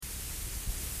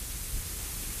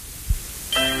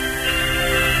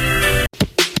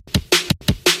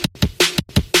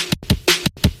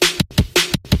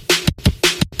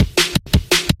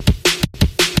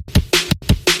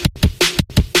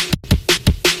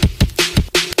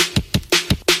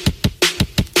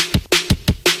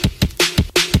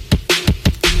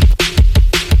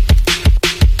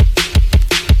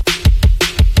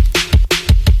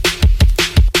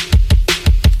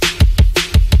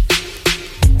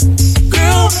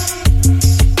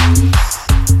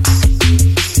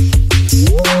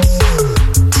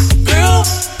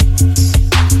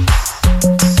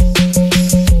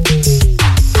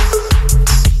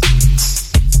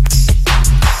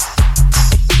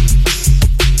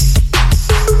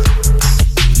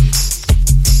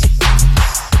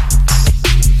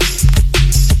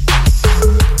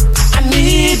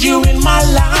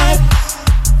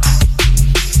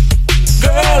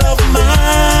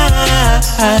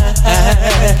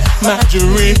my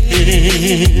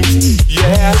dreams.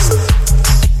 Yes.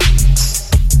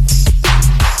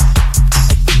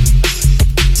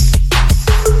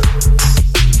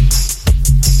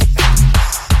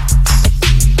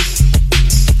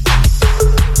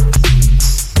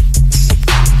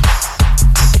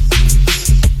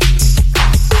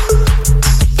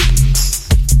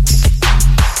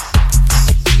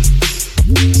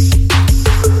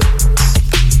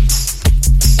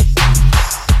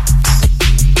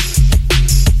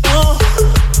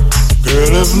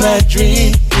 My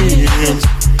dreams,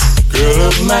 girl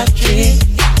of my dreams.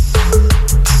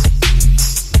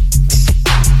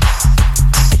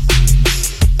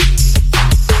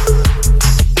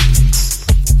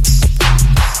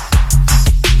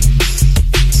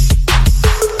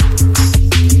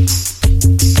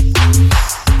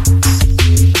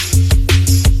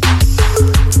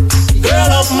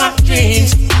 Girl of my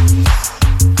dreams.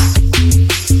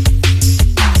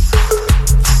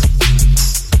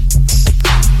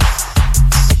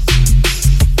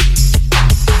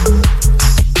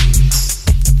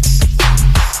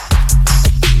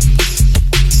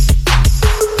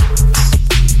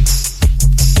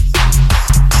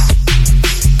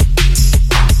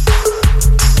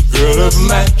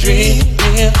 My dream,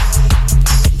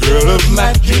 girl of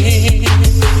my dream,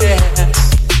 yeah.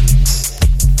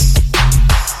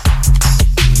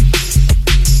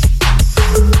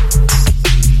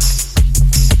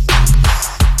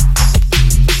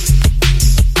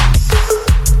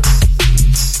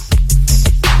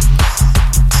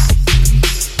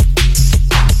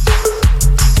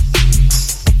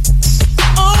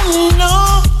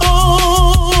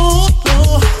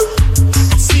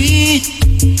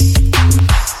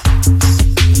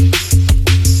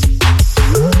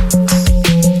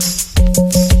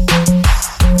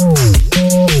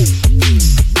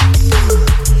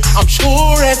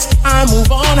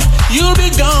 You'll be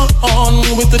gone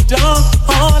with the dawn.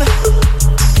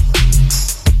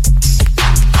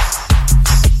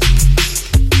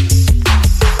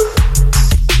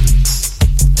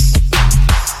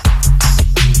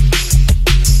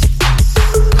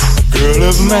 Girl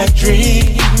of my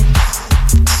dream,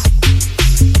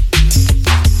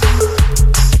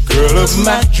 girl of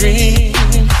my dream,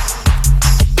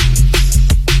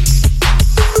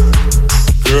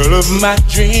 girl of my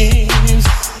dreams.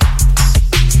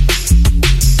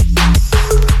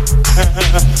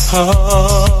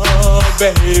 Oh,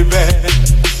 baby,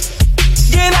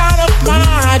 get out of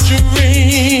my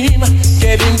dream,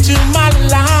 get into my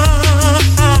life.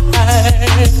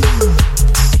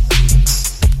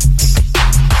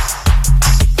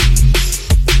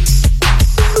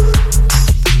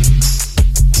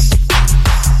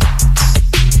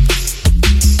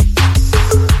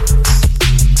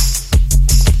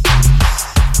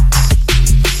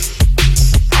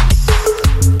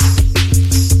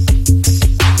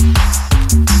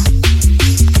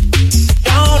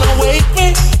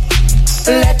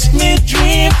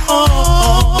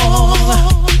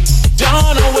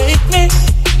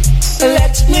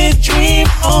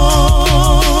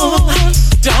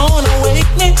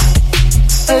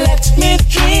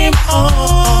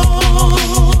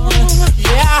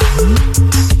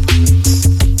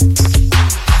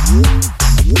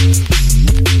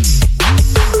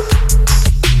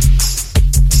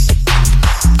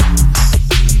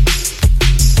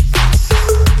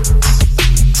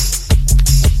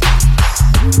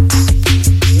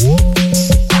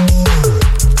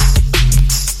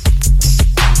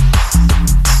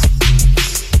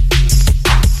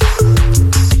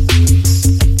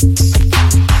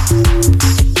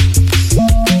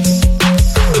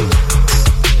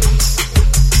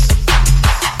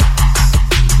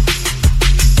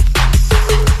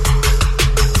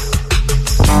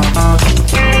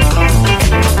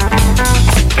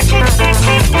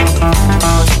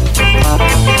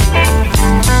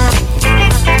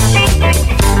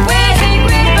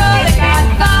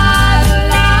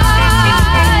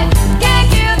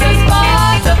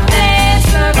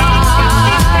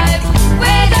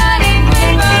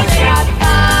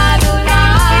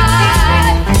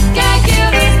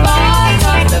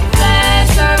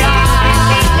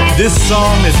 This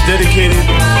song is dedicated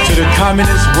to the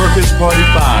Communist Workers' Party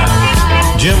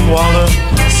 5, Jim Waller,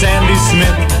 Sandy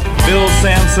Smith, Bill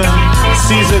Sampson,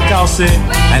 Caesar Cauce,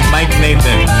 and Mike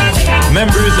Nathan,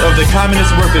 members of the Communist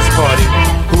Workers' Party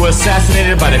who were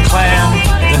assassinated by the Klan,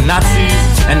 the Nazis,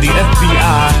 and the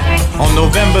FBI on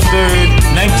November 3rd,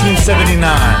 1979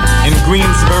 in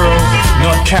Greensboro,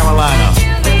 North Carolina.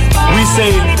 We say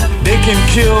they can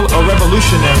kill a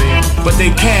revolutionary, but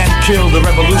they can't kill the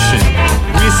revolution.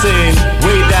 We say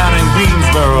way down in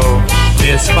Greensboro,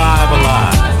 there's 5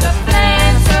 alive.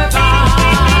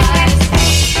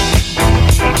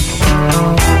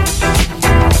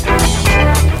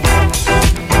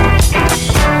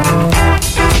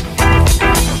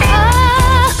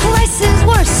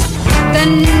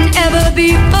 than ever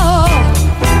before.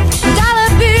 Dollar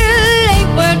bill ain't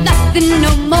worth nothing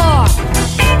no more.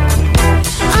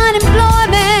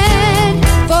 Unemployment,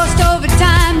 forced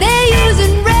overtime, they're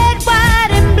using red, white,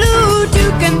 and blue to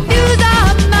confuse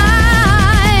our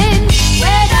minds.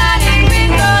 Way down in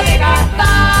Greenville, they got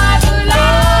five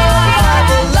alive.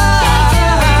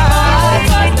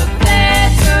 Cause the plan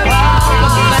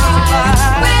survives.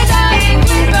 Way down in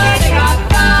Greenville, they got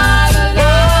five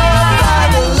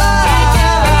alive.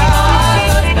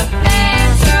 Cause the plan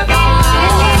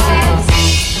survives.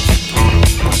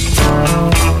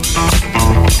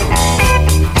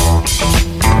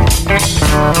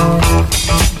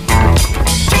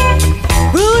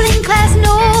 Ruling class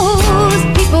knows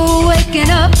people waking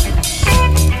up.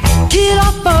 Kill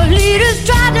off our leaders,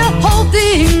 try to hold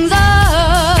things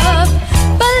up.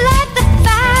 But like the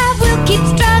five, we'll keep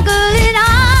struggling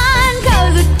on.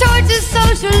 Cause the torch of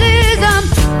socialism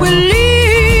will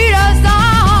lead us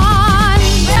on.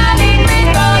 Down in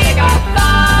Greenville, they got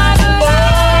five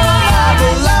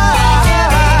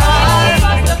alive.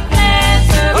 Cause the plan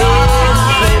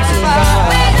survives.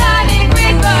 Way down in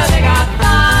Greenville, they got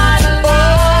five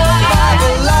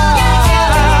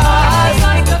alive.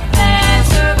 Cause the plan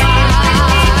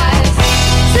survives.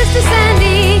 Sister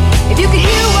Sandy, if you could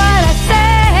hear what I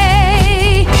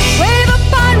say, wave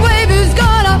upon wave is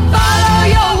gonna follow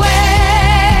your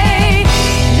way.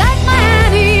 Like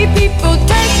Miami, people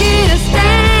taking a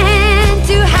stand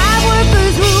to have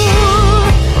workers rule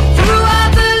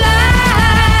throughout the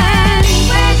land.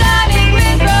 Way down in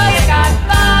Greenville, they got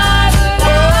five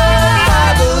alive. Cause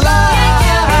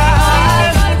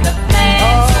the plan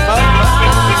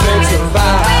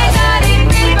survives. Way down in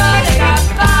Greenville, they got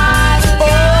five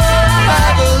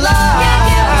alive.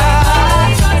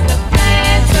 Cause the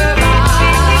plan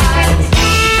survives.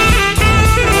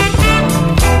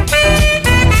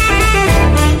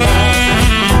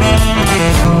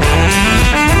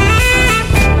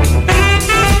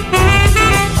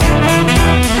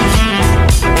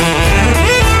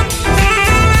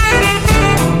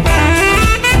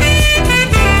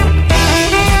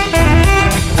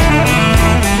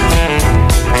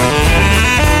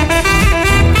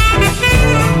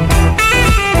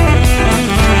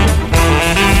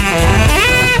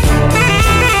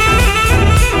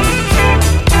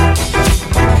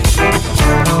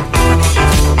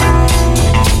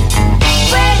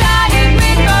 Way down in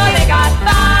Greenville, they got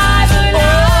five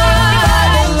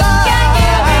alive. Can't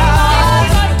give it all,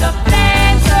 cause the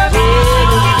plan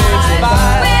survives.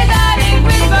 Way down in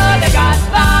Greenville, they got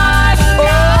five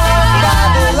alive.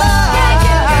 Can't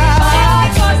give it all,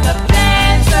 cause the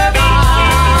plan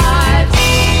survives.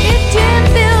 If Jim,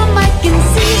 Bill, Mike, and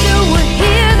Caesar were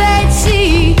here, they'd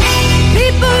see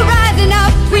people rising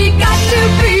up. We got to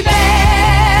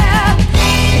prepare.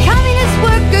 The Communist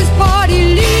Workers' Party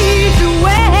leads the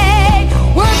way.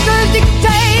 Workers'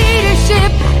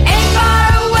 dictatorship ain't far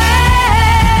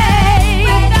away.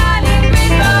 Way down in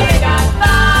Greenville, they got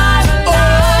five alive.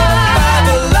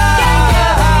 Can't give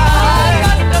it all,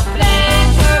 cause the plan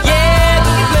survives. Way down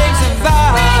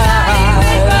in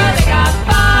Greenville, they got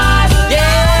five alive.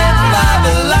 Can't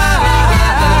give it all,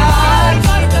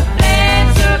 cause the plan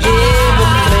survives.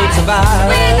 Way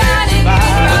down in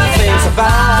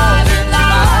Greenville, they got five alive. Can't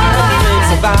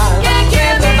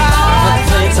give it all, cause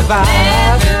the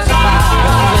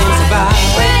plan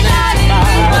survives. Way down in Greenville,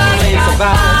 they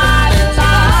got five alive.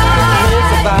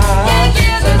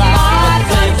 Can't give it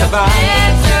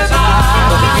all,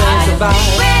 cause the plan survives.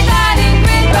 Way down in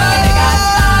Greenville, they got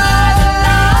five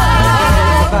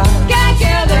alive. Can't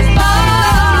kill this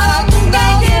bug,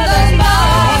 can't kill this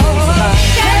bug,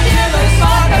 can't kill this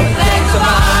bug, the plan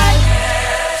survives.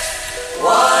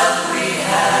 What we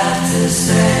have to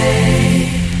say,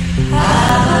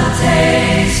 have a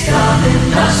taste of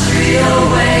industrial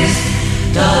waste.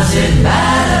 Does it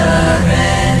matter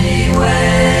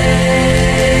anyway?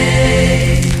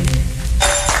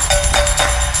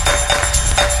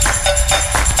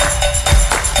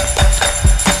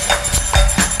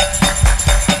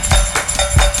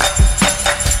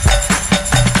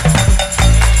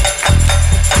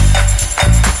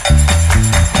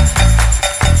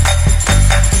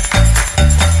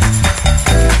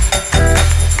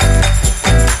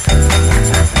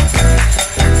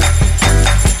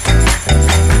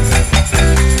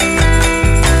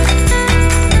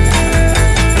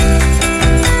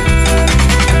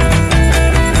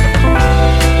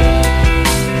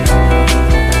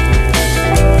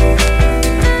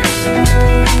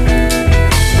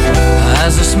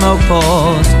 smoke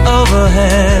pours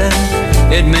overhead.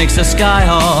 It makes the sky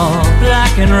all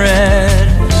black and red.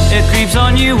 It creeps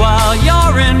on you while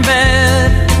you're in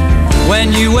bed.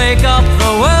 When you wake up,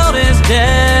 the world is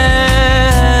dead.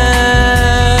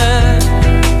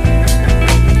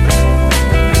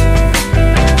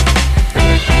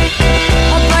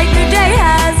 A bright new day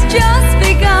has just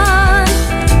begun.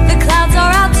 The clouds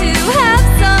are out to have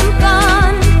some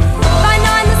fun. By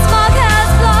 9 the smog has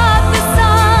blocked the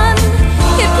sun.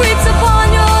 It creeps upon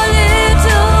your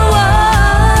little one.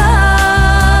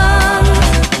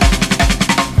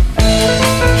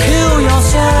 Kill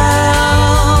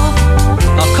yourself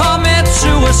or commit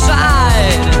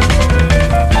suicide.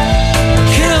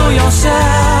 Kill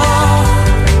yourself,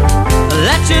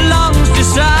 let your lungs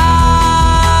decide.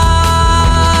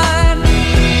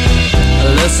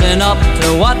 Listen up to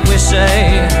what we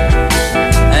say,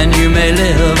 and you may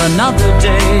live another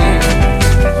day.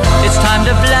 It's time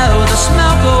to blow the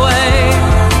smoke away,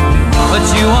 but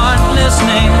you aren't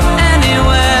listening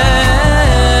anyway.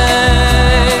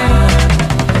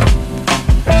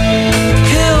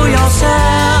 Kill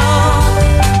yourself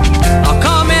or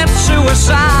commit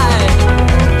suicide.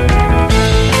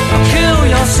 Kill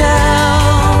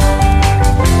yourself,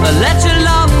 let your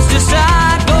lungs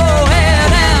decide. Go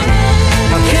ahead and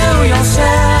kill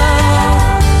yourself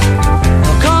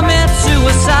or commit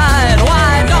suicide.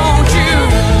 Why don't you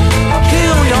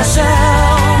kill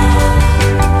yourself?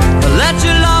 Let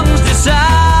your lungs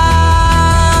decide.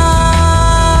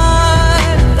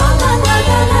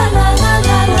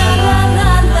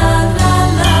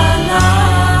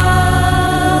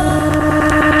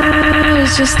 I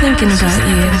was just thinking about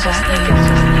you.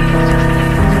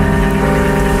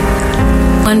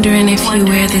 Wondering if you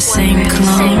wear the same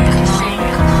cologne.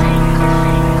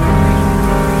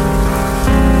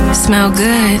 Smell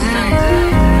good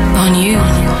on you.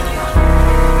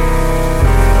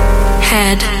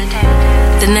 Had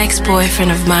the next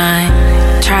boyfriend of mine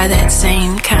try that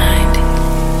same kind,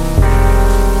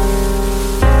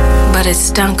 but it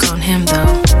stunk on him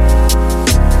though.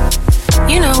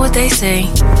 You know what they say,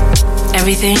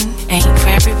 everything ain't for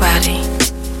everybody,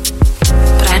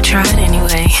 but I tried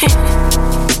anyway.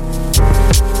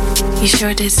 You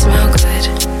sure did smell good.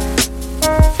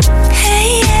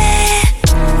 Hey, yeah,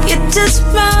 you just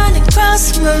run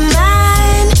across my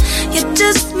mind. You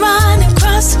just run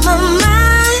across my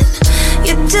mind.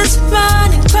 You just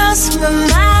run across my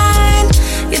mind.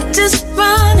 You just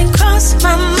run across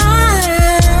my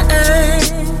mind.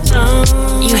 Oh.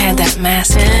 You had that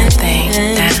masculine thing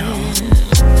down.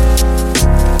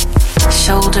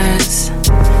 Shoulders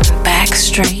and back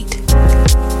straight.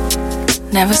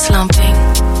 Never slumping.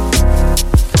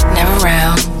 Never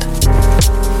round.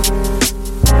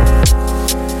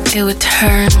 It would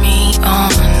turn me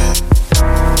on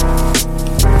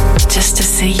just to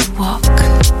see you walk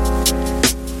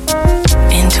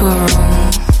into a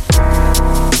room,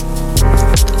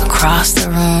 across the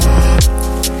room,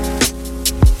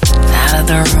 out of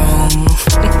the room.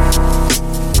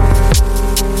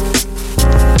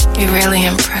 You really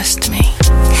impressed me.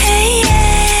 Hey,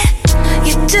 yeah,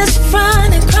 you just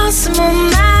run across my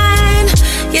mind.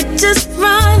 You just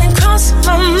run across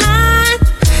my mind.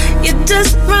 You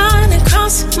just run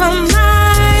across my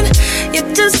mind. You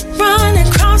just run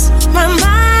across my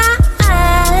mind.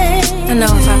 I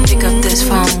know if I pick up this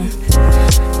phone,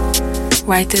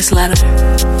 write this letter,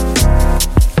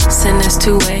 send this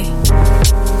two-way,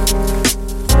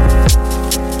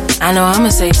 I know I'ma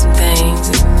say some things.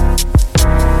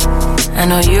 I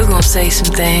know you're gonna say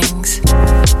some things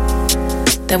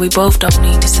that we both don't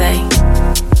need to say.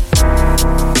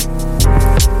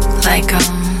 Like,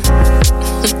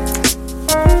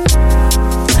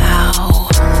 how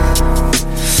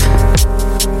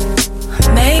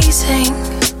amazing.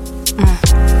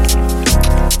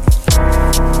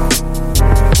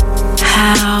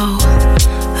 How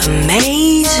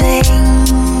amazing.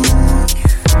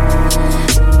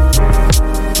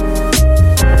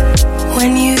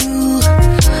 When you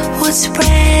would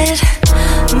spread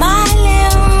my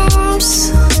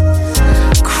limbs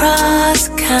across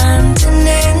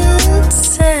continents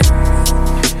and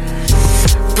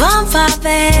bump our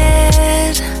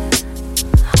bed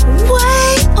way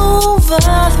over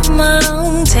the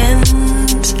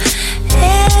mountains.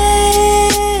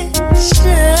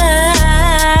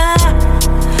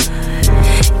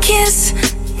 Kiss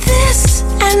this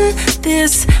and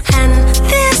this and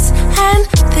this and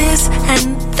this and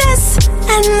this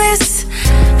and this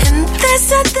and this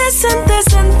and this and this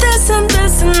and this and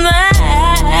this and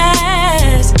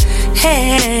that.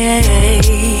 Hey,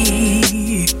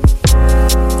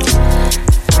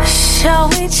 show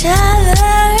each other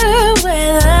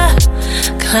where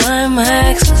the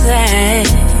climax was at.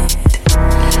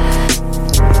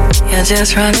 You're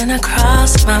just running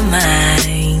across my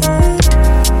mind.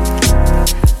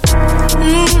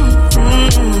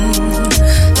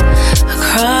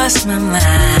 Across my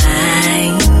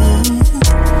mind,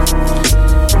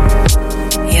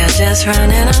 you're just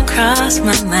running across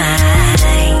my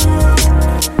mind.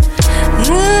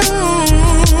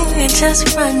 You're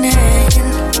just running.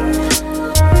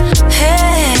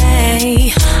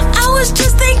 Hey, I was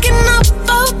just thinking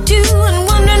about you and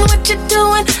wondering what you're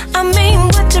doing. I mean,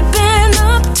 what you've been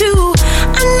up to.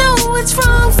 I know it's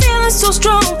wrong, feeling so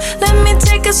strong. Let me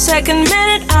take a second,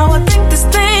 minute, I would think this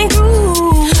thing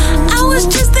through. I was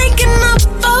just thinking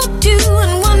about you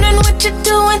and wondering what you're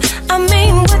doing. I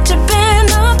mean, what you've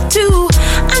been up to.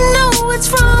 I know it's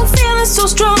wrong, feeling so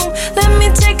strong. Let me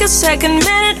take a second,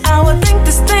 minute, I would think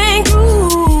this thing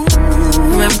through.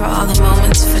 Remember all the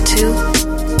moments for two?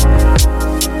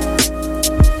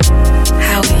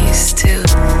 How we used to.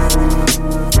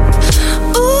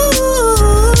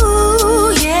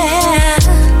 Ooh, yeah.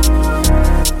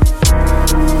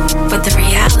 But the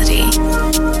reality,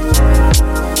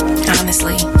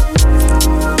 honestly, is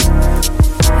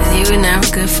you were never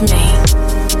good for me,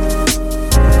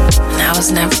 and I was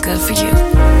never good for you.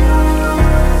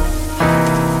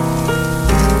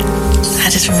 I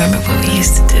just remember what we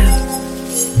used to do.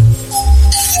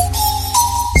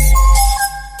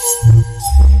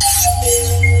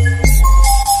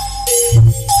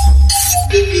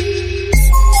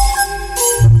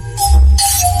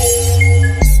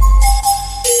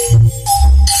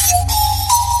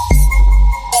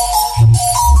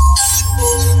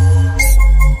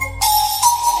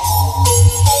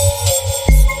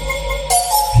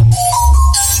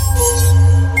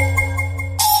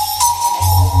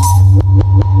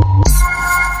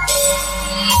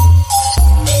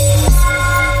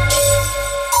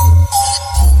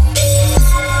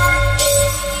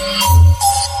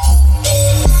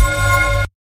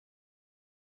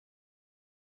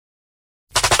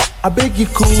 I beg you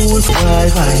cool, why?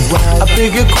 I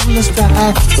beg you cool,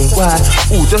 style, why?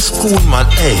 Ooh, that's cool, man,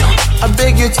 hey. I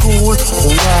beg you cool,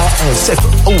 why?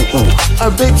 Second, ooh, I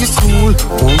beg you cool,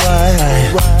 why?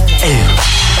 Hey.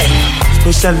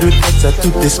 Special requests to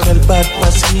the smell bad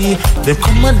pussy. They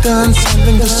come and dance and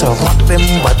then just rock them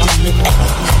body.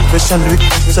 Special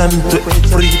requests to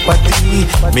everybody.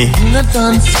 Me in a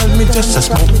dance and me just a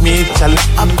smoke me chal.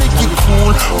 I beg you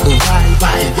cool, why? I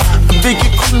beg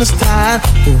you cool style,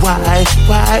 why?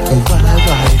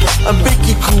 I beg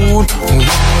you cool,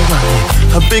 why?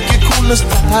 I beg you cool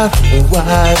style,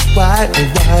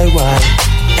 why?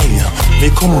 Hey, me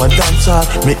come a dancer,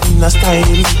 me in a style.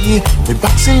 Me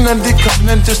boxing and the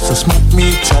corner just to smoke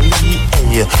me Charlie.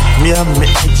 Hey, me and me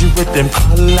edgy with them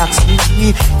colours me.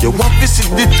 You want to see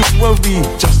the two where we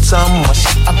just some mash.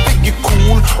 I beg you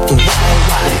cool,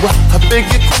 why? I beg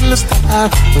you cool style,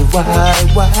 why?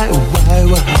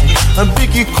 I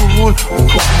beg you cool,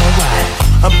 why?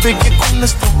 I beg you cool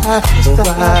style,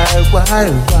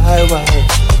 why?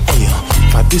 Hey.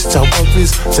 But this a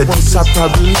worries, say this a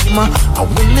problem. And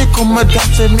when they come a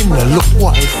dance, me no look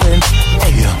boyfriend.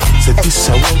 Hey, say this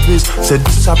a worries, say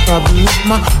this a problem.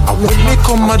 And when they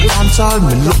come a dance, all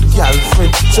me look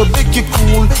girlfriend. So beg you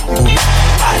cool,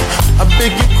 why? I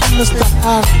beg you cool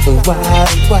style, why?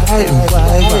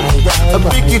 I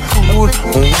beg you cool,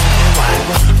 why?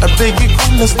 I beg you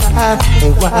cool style,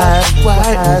 why?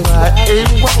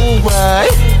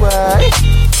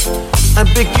 I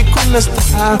beg you cool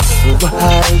style,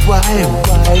 why?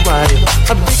 I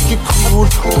beg you cool,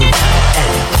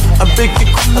 I beg you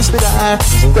cool style,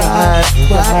 why?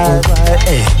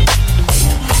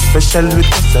 Special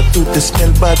request to the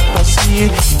smell bad pussy.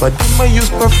 But them I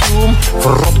use perfume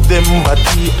for rub them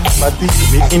body.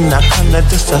 Me in a corner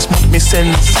just to smoke me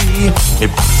sensei. Me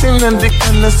boxing and the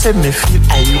corner say me feel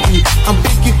irie. I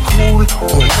beg you cool,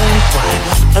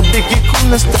 why? I beg you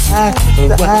cool style,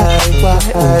 why?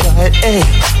 Hey,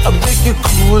 I beg you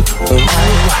cool, why?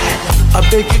 I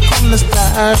beg you cool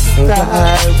style,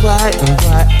 why?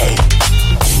 Hey.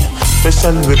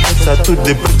 Special request to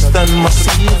the Brixton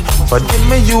Massive. But them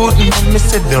my youth man, me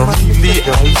said they really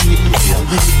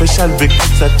Special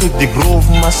request to the Grove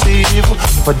Massive.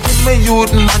 But them my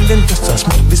youth man, them just a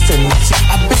smoke the sense.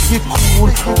 I beg you cool,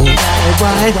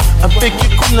 why? I beg you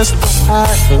cool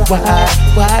style, why?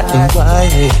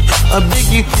 I beg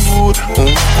you cool,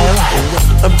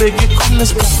 why? I beg you cool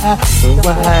style,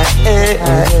 why?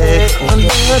 And I'm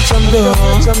done.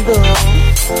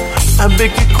 I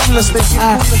beg you cool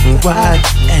style, why? I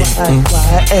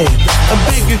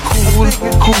beg you cool.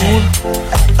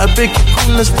 I beg you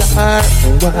cool style,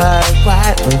 why?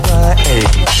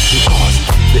 Because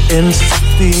the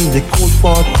M16, the cold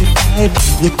 45,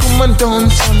 you come and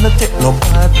dance and I take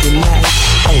nobody like.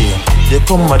 Hey, You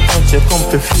come a dance, you come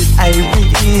to feel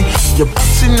irate. You're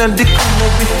boxing on the corner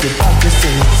with your body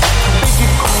sense. Big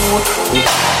it cool,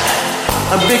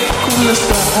 a big cool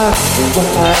Mr. Hot.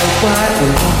 Why,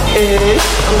 eh?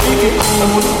 A big it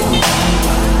cool,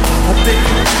 a big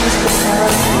cool Mr.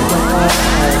 Hot.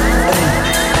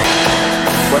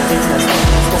 What is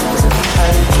that?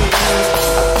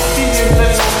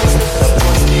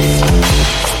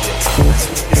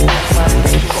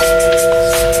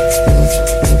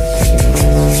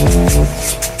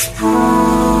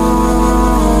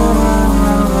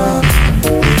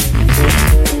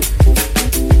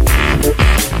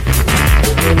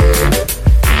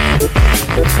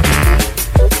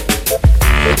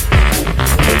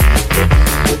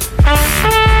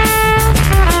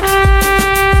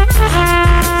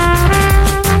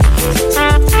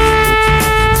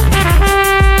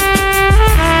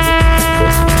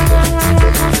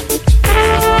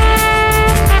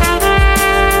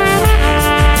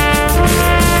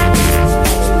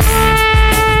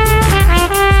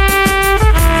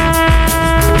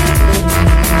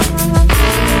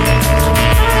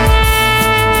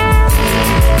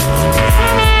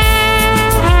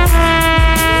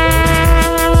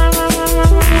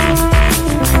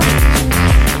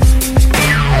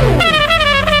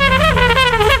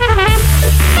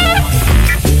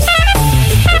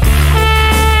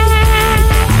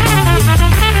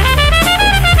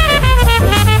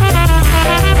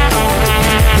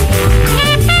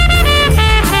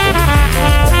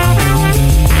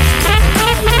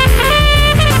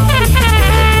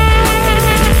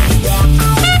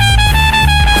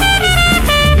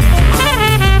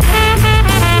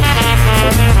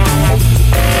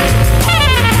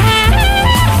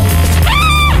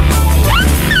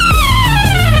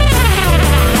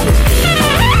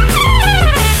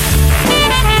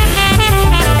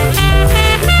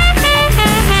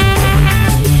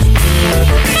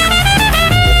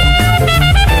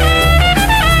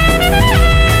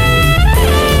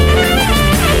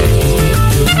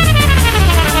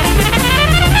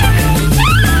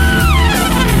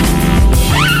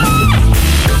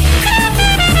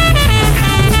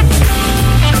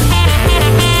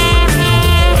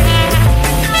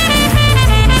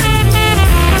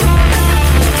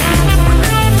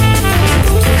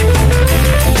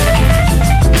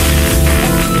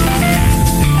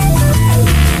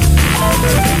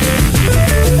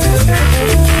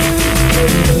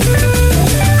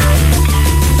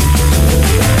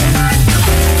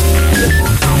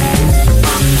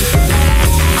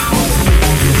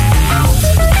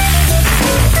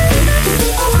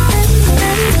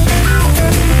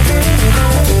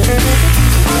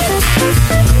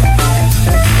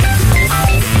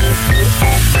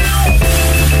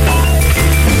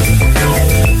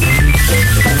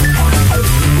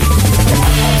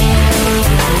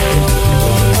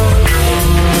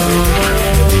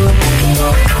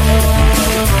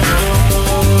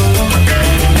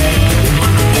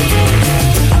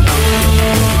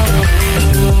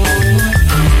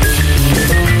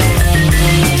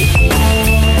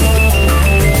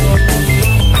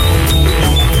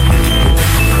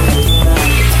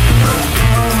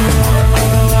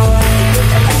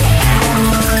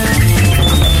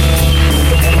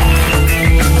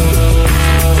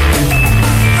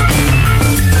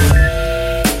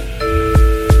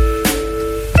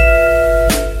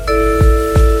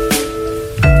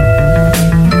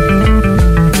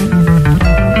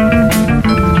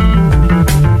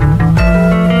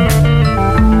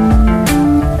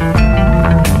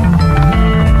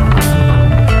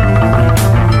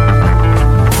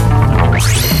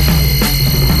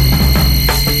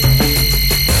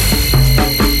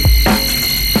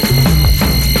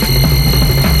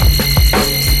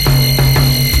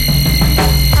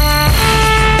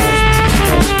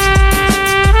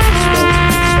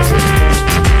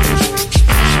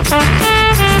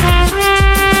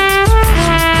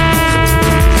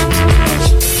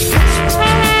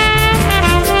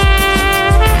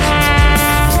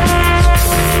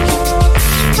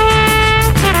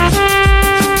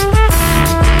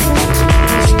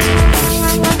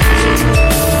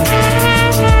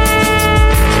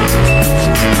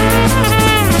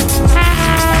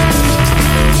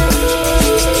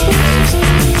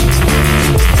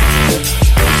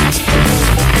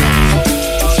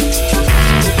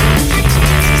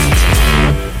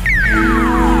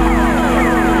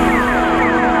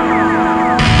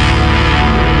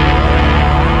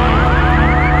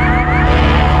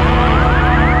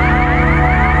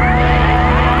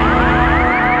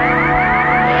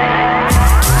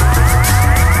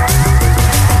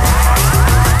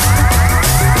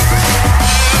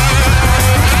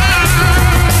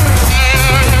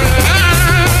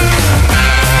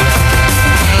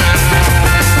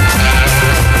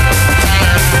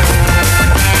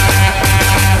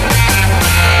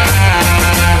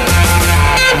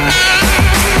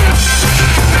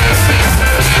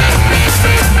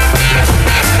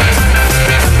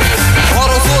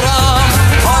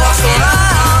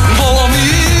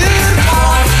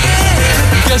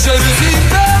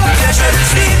 piacerecita,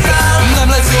 nem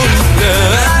lesz jó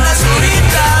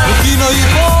hitem, ki nagy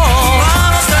van,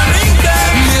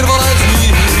 miért van ez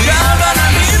így,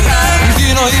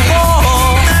 ki nagy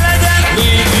van,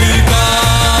 légy hibás,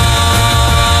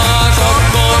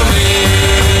 akkor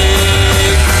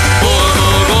még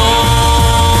boldogok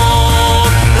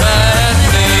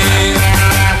lehetnénk.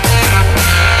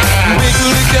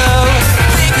 Végülni kell,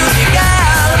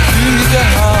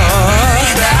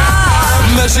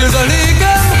 meséld el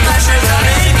nékem,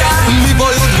 mi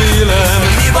bajod vélem,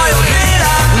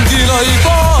 kínai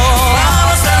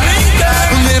van,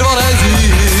 miért van ez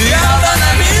így,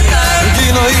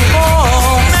 kínai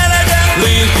van,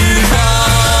 légy hibás,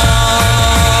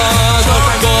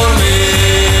 akkor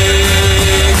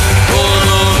még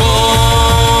boldogok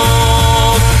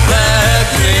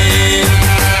lehetnénk.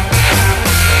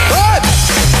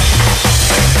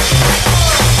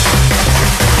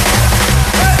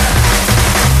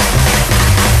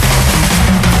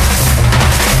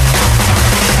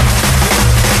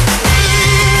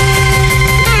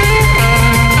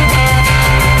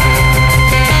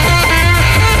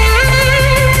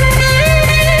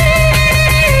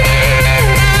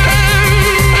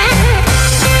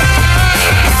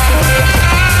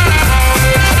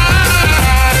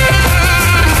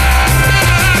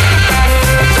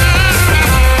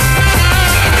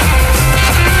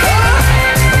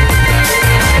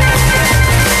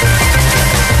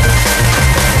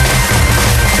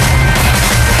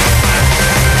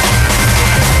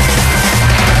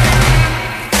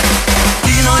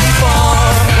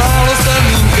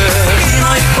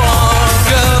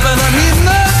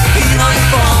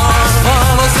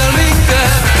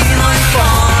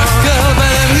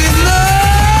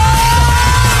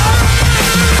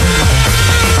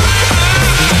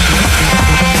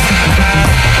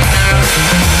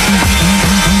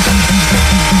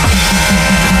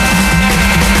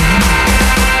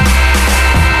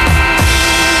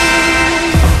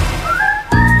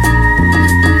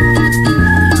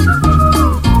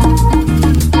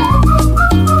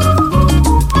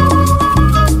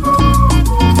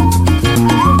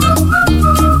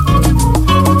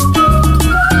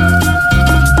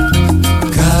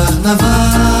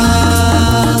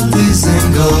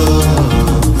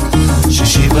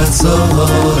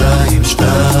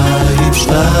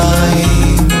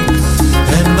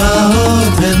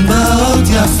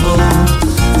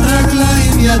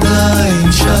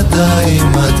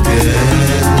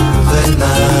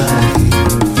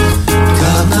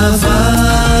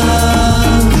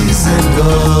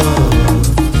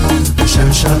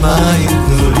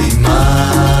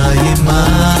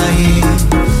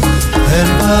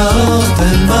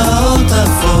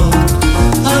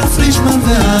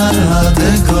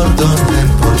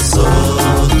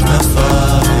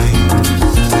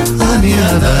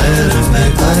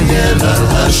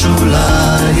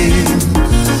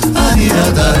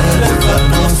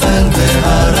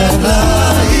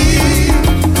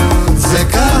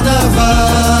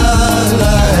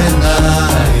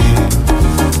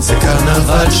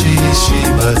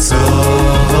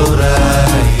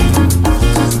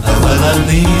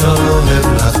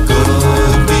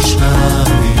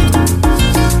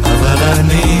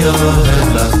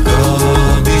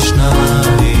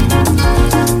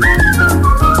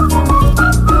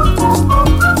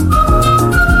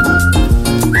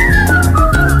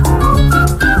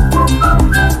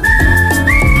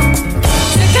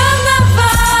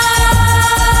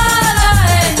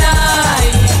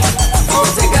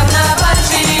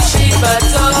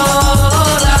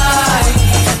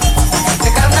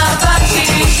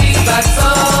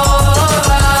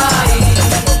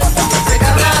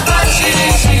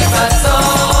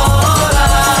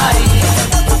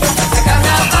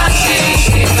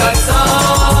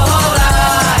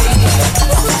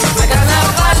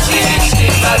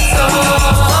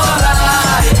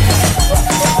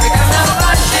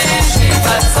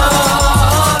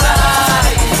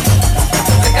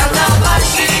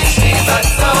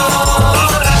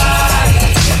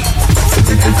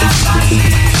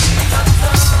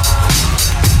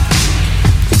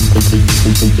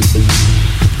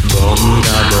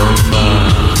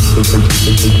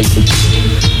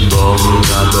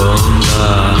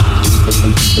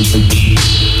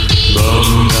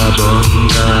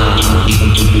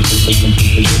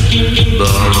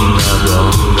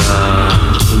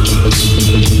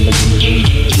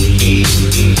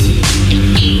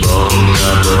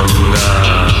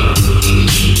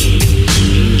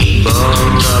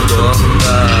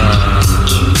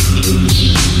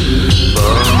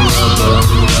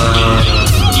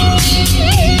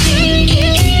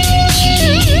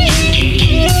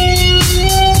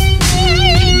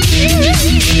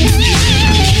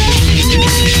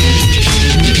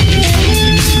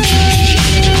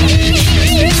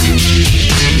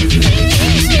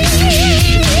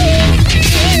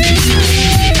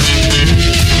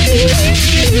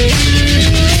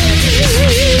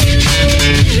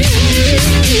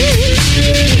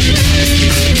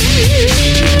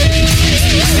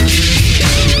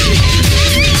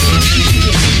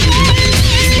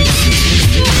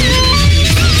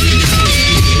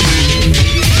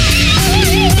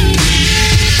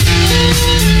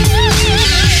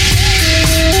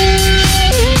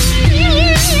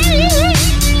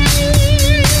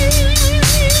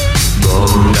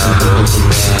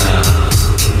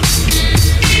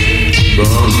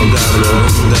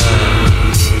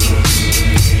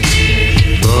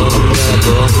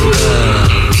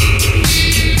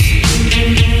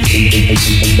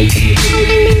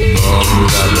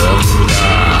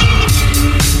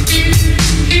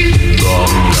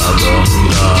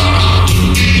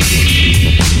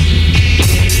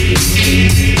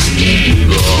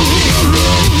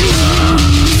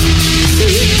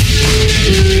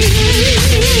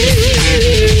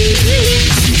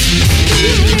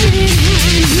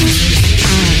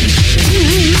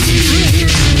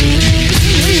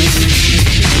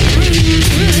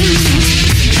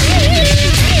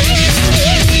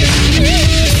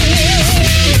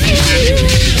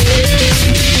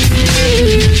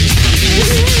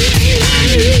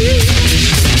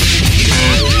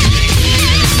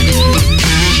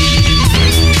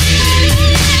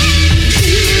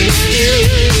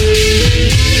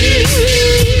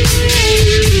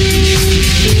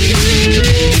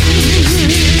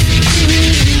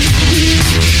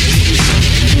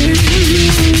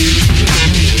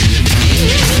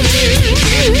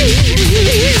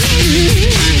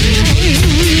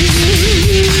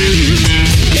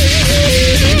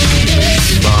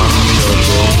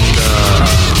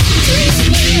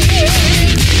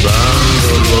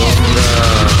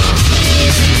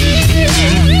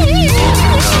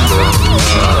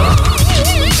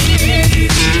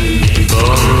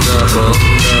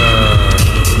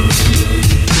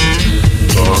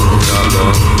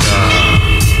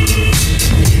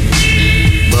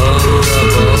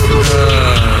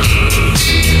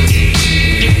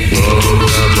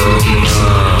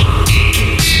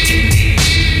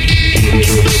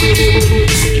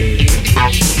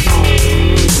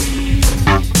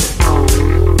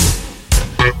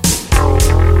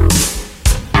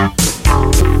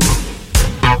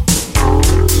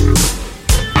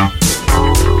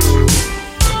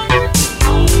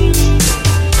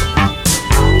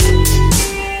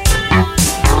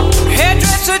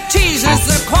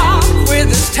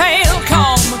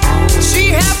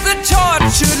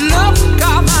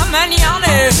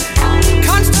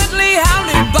 Constantly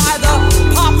hounded by the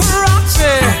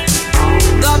paparazzi.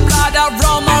 The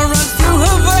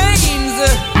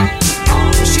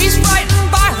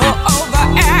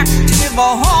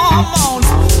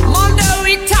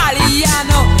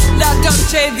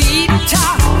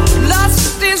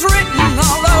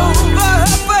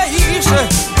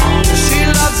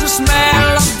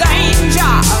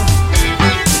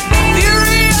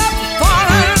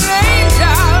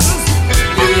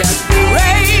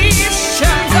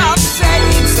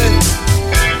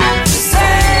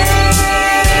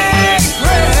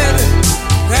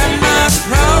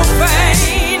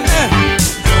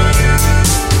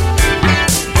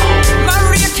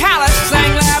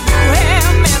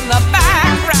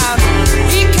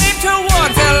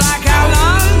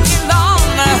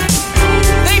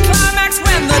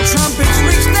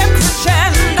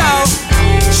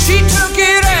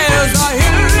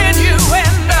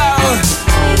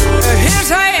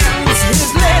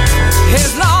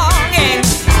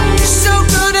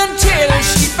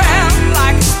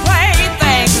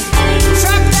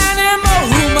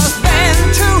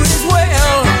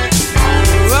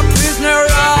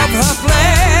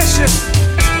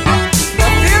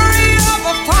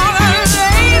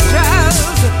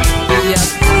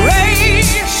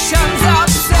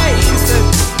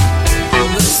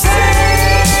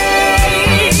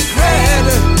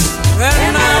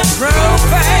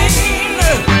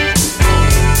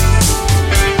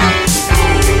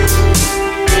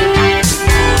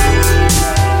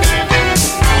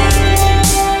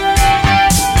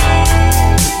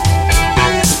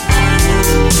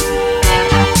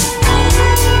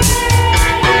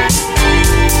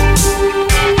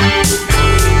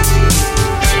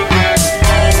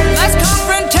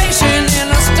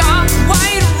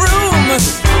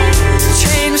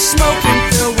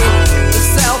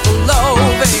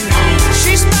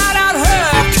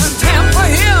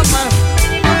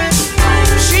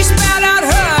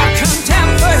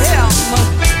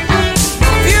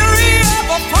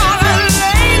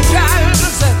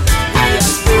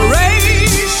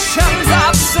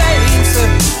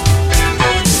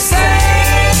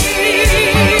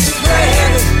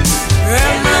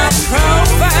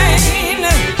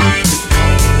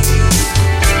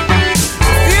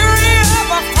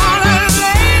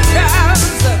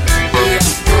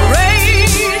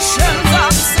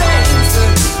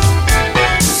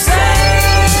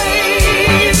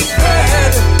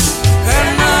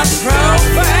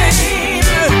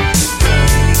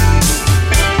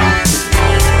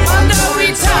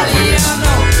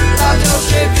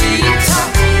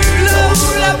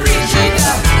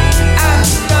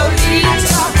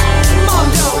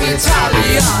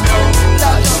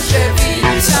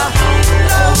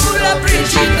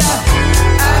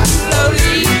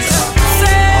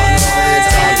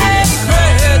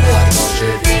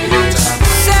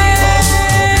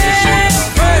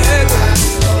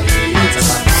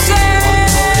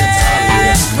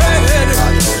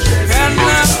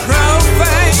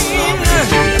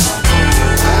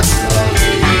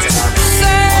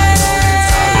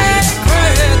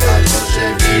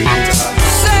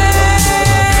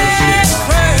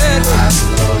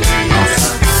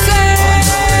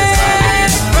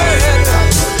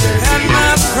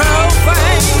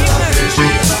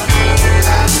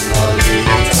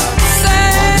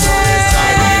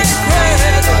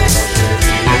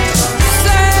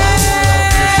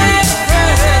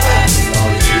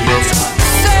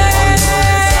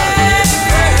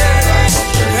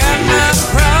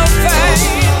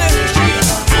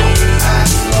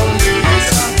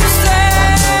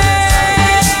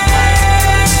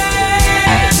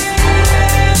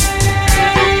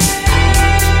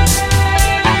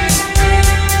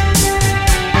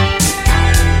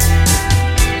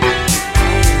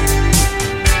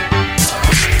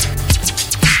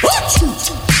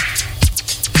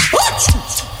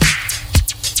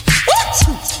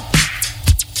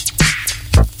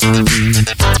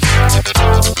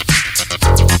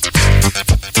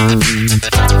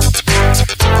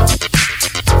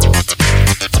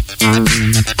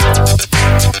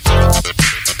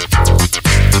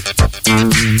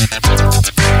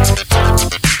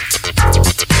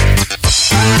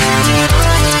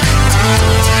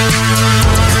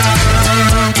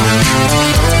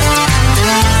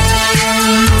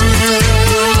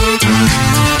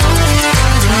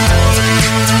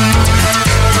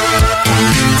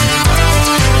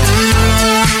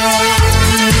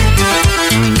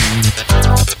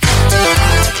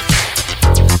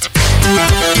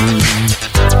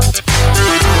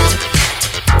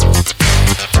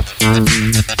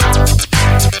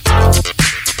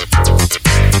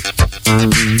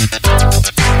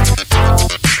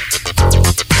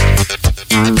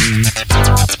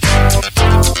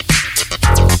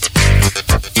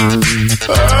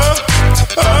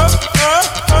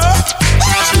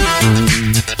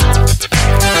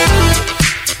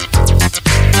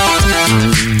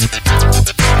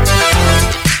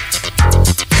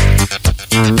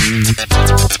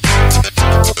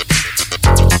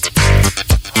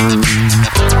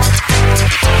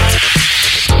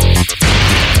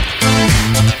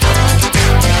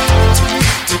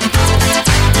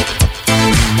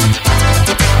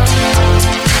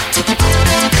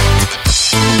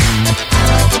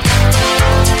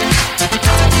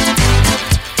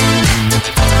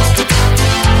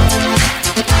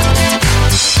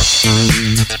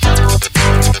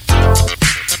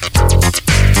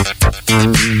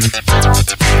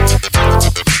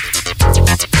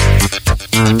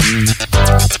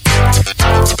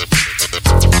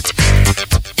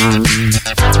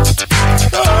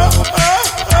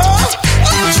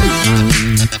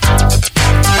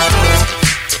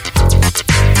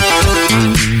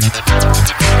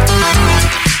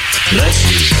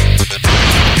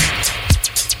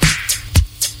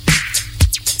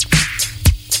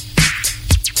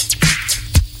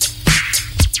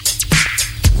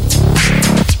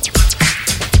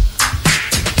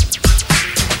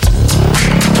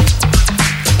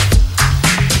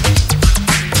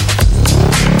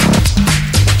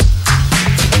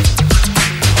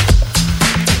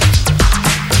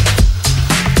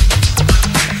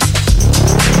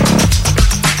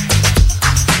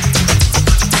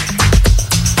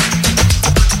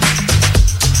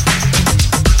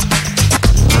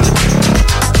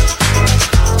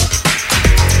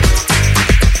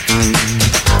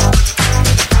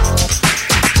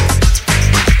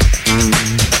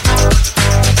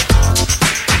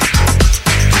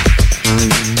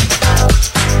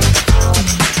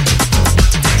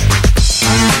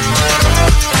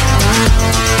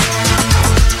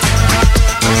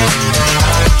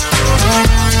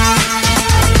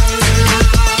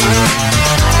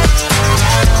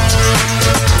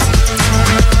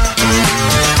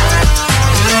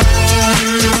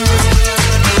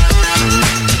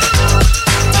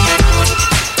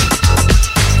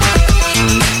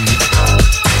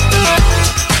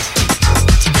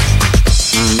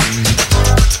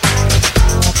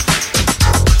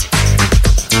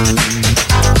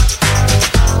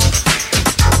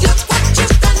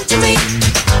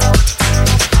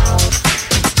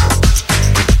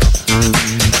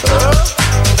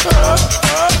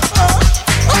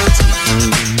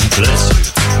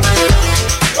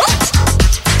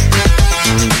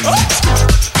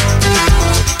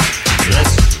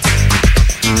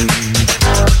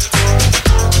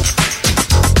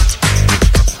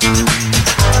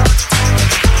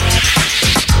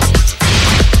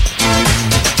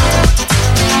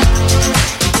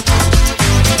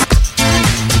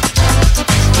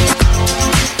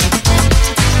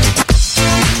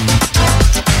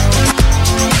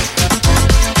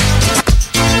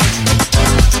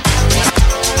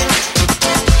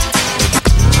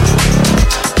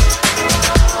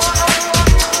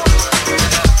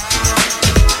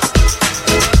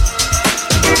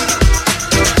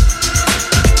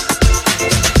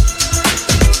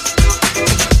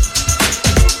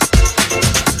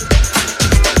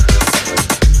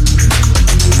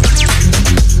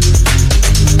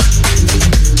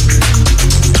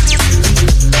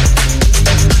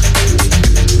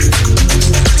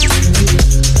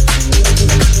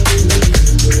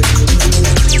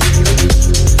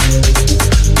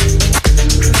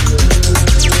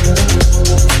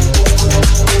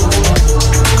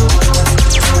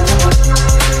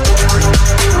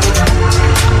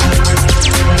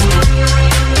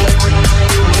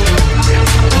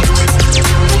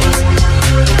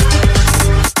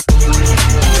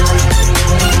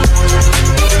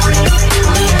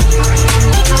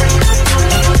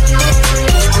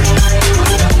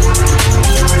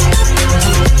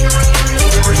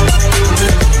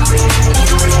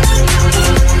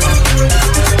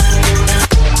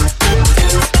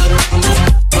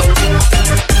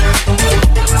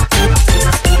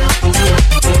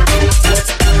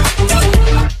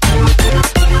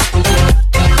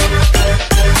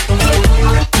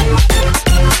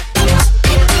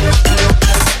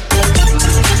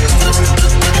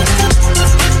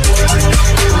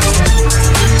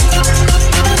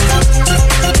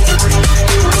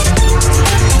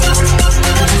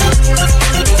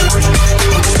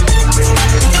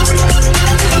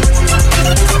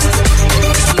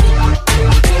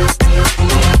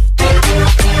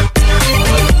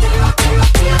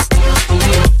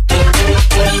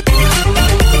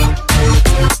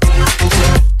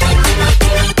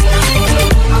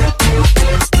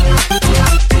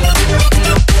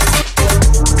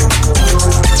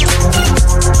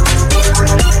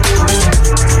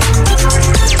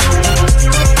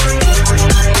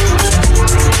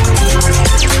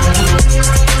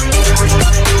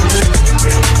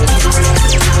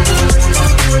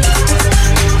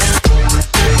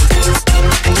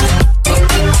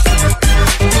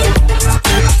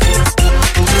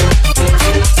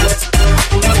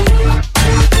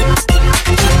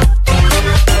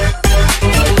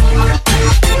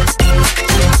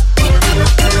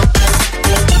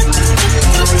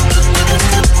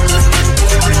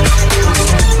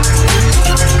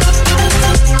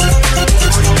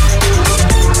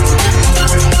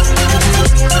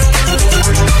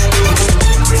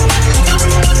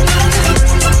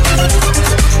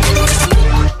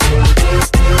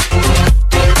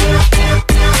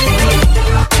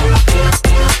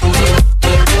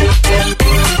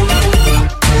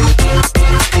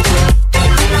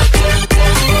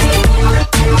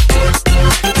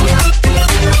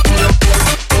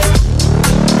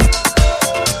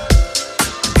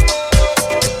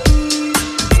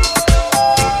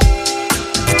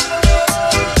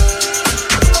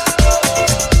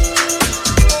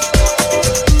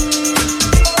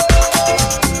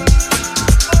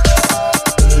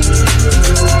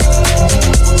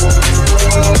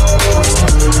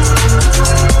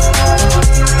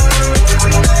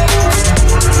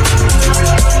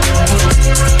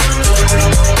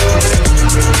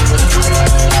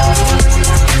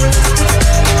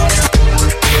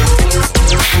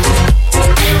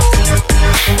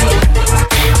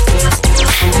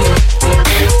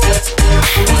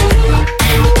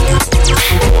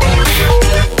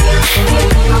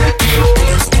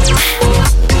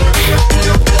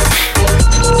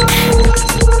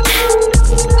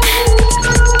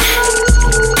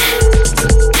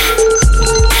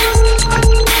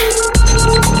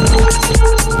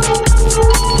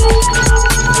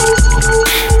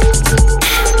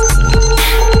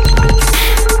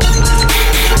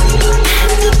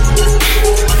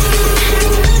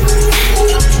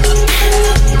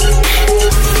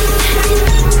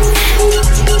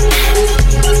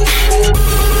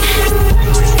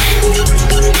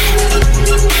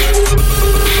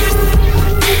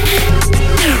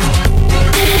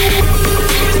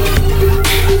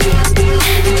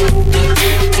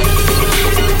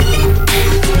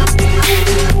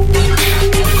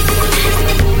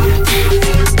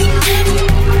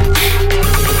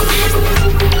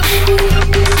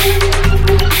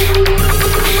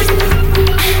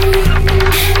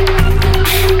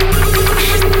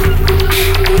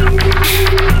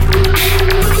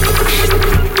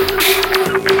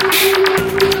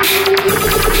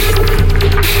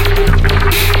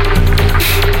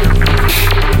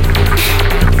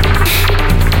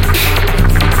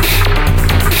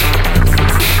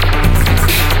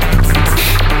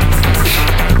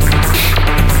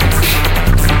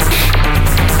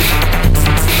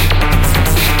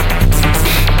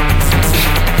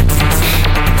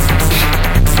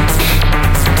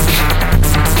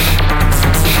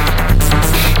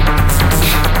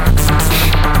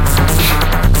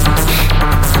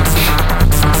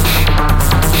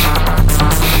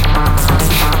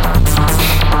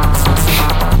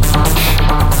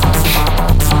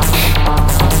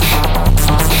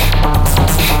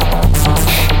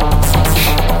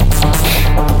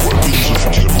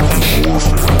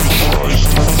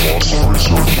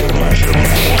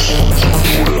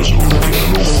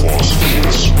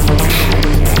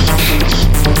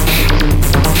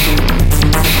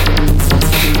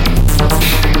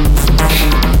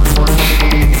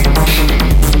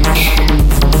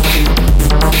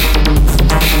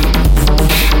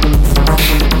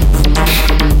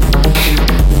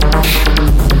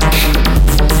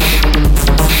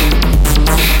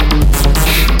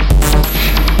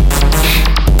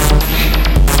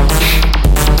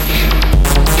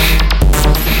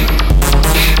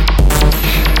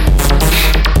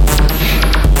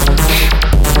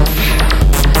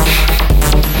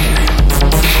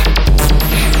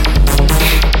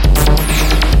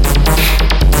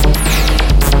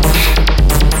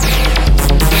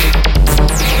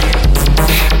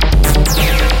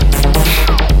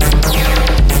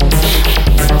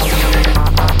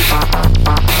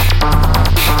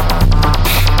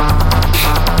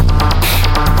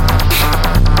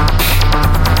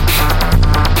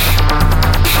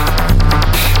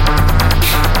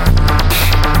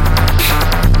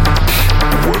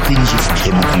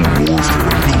chemical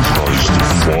warfare comprised of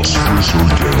phosphorus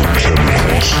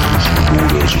organochemicals,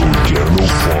 known as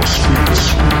organophosphates.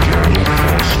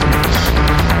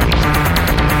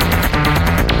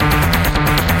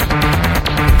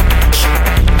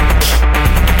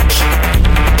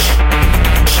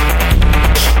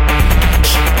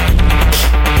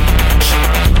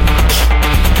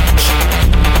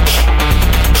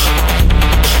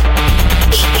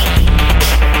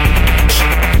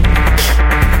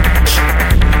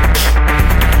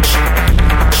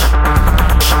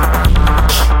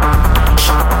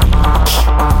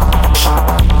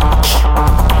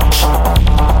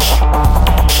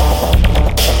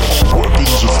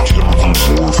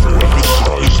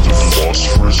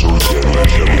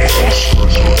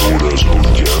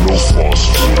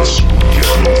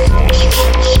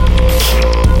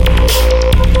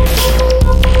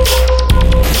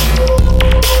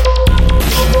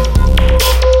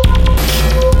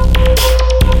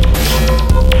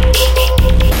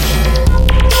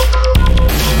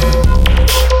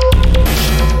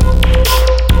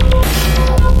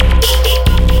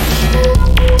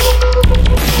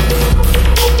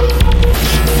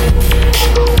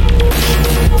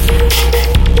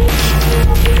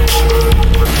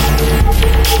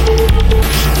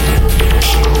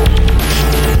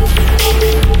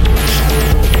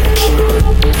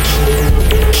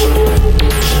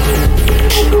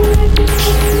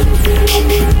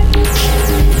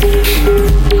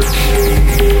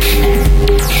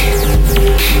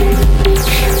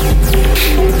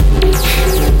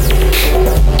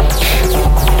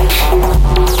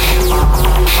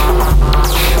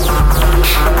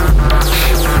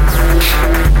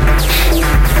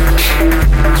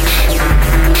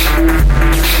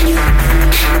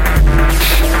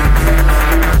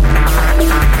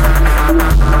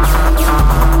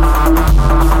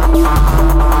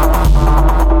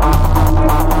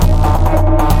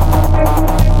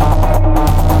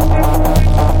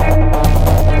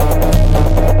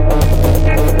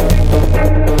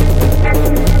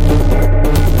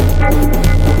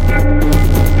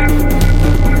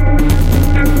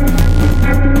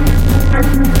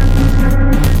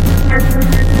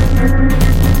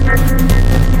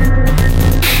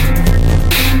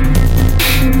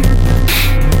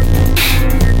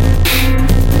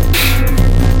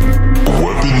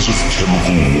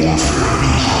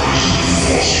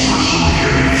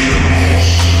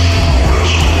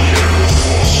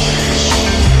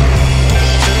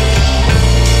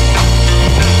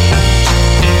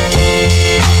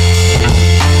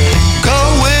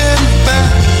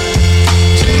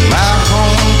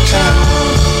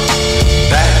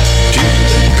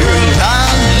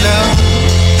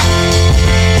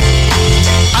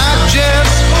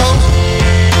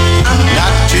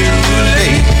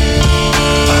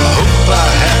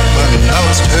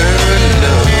 Her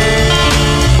love.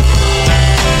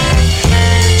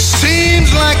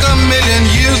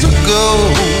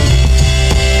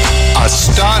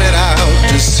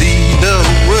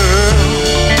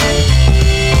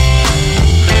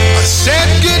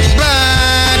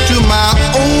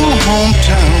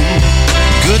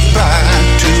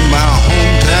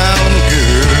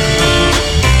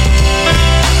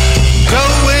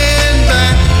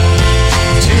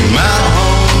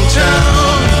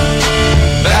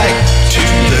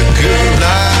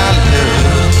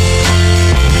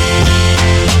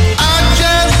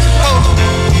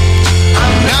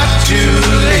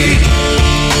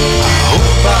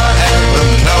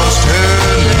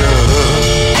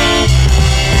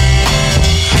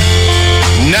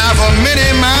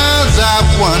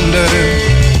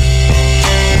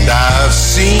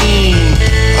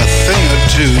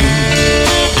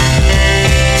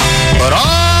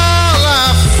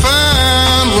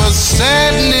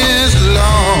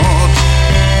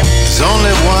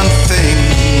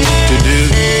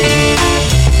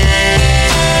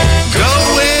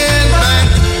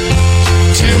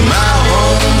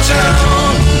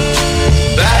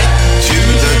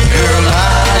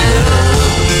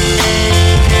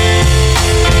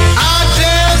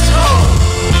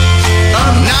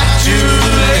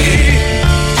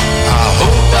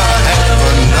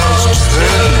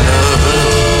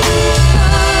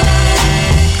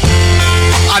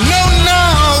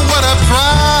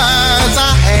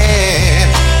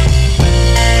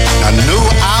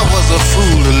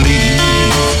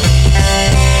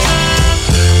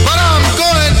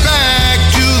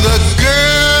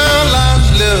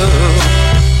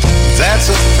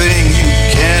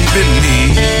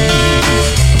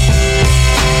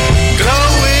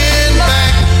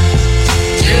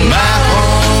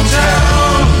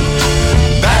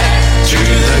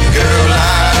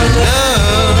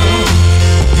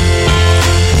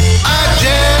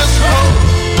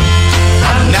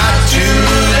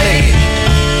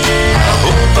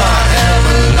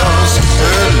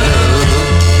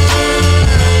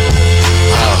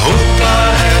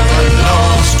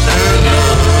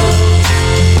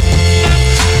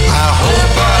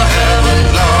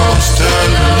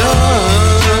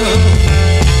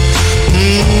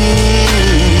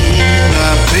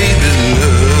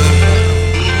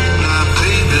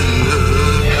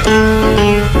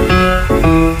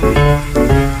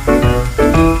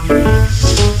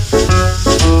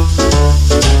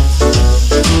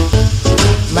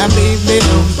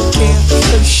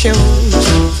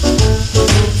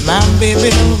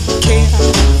 don't care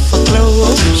for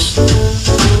clothes.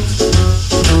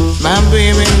 My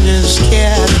baby just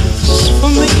cares for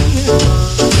me.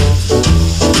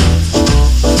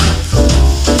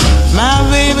 My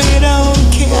baby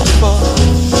don't care for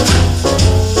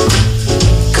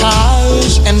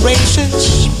cars and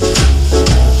races.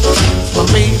 My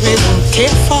baby don't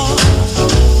care for.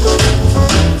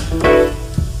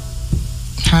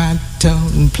 I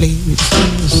don't please.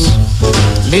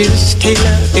 Liz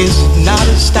Taylor is not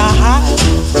a star,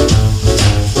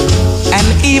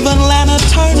 and even Lana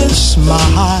Turner's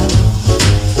smile.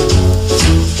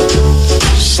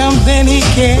 Something he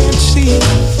can't see.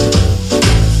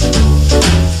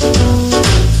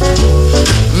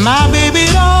 My baby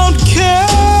don't care.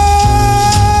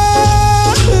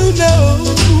 Who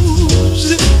knows?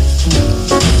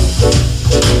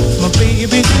 My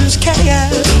baby just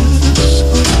cares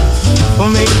for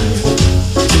me.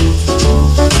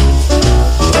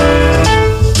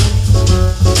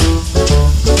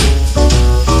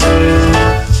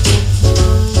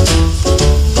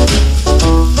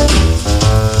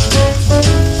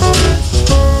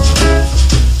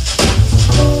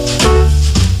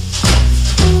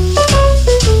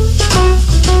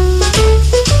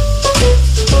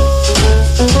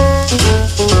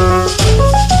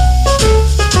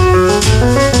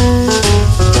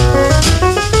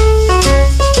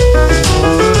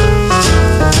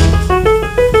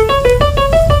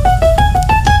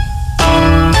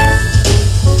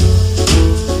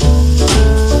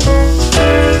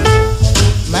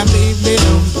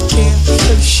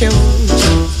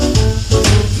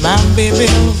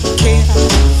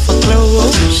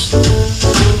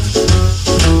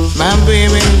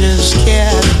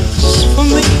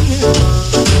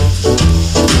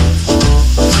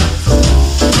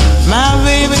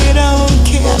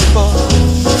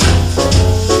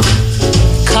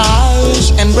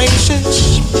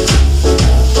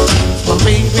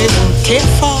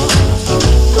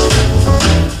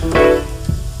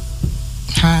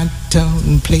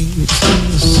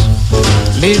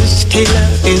 Liz Taylor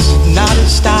is not a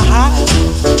star,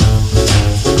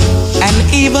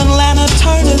 and even Lana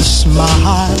Turner's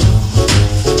smile.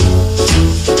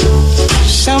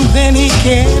 Something he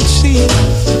can't see.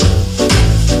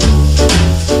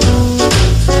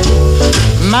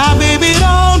 My baby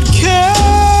don't care.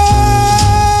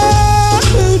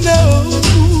 Who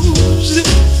knows?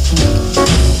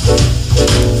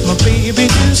 My baby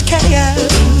just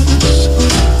cares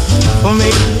for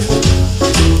me.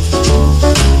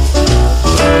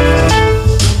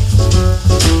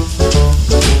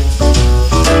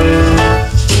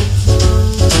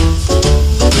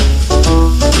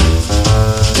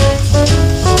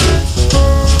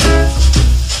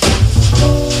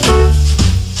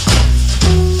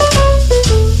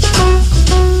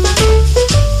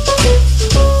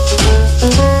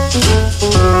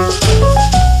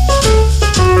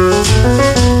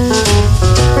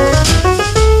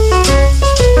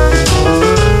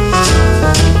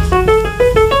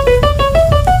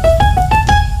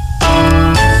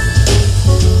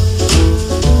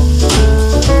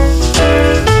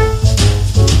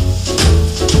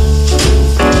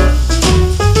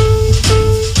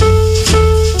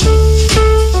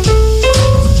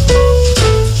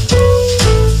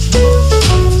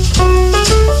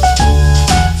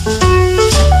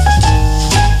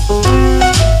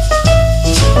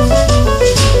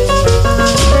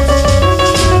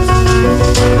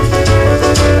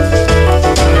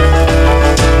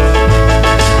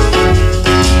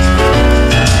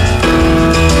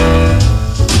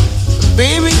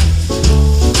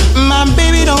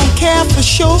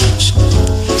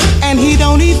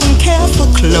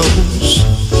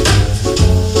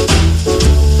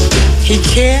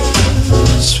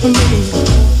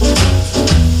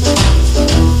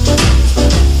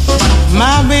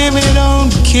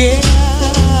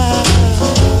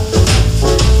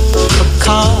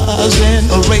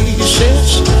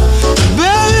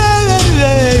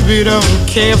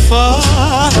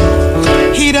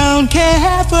 He don't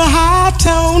care for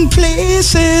high-tone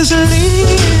places.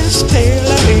 Liz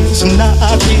Taylor is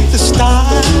not his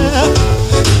style,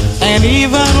 and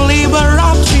even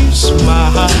Liberace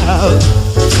smile.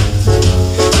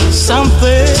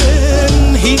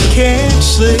 Something he can't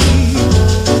see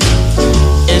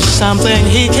is something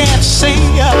he can't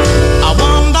see. I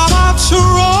wonder what's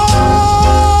wrong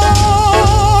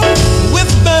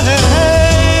with baby.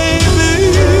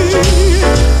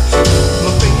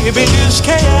 My baby just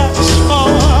cares for.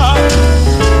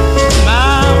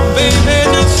 My baby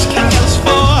just cares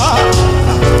for.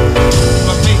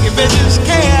 My baby just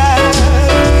cares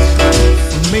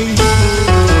for me.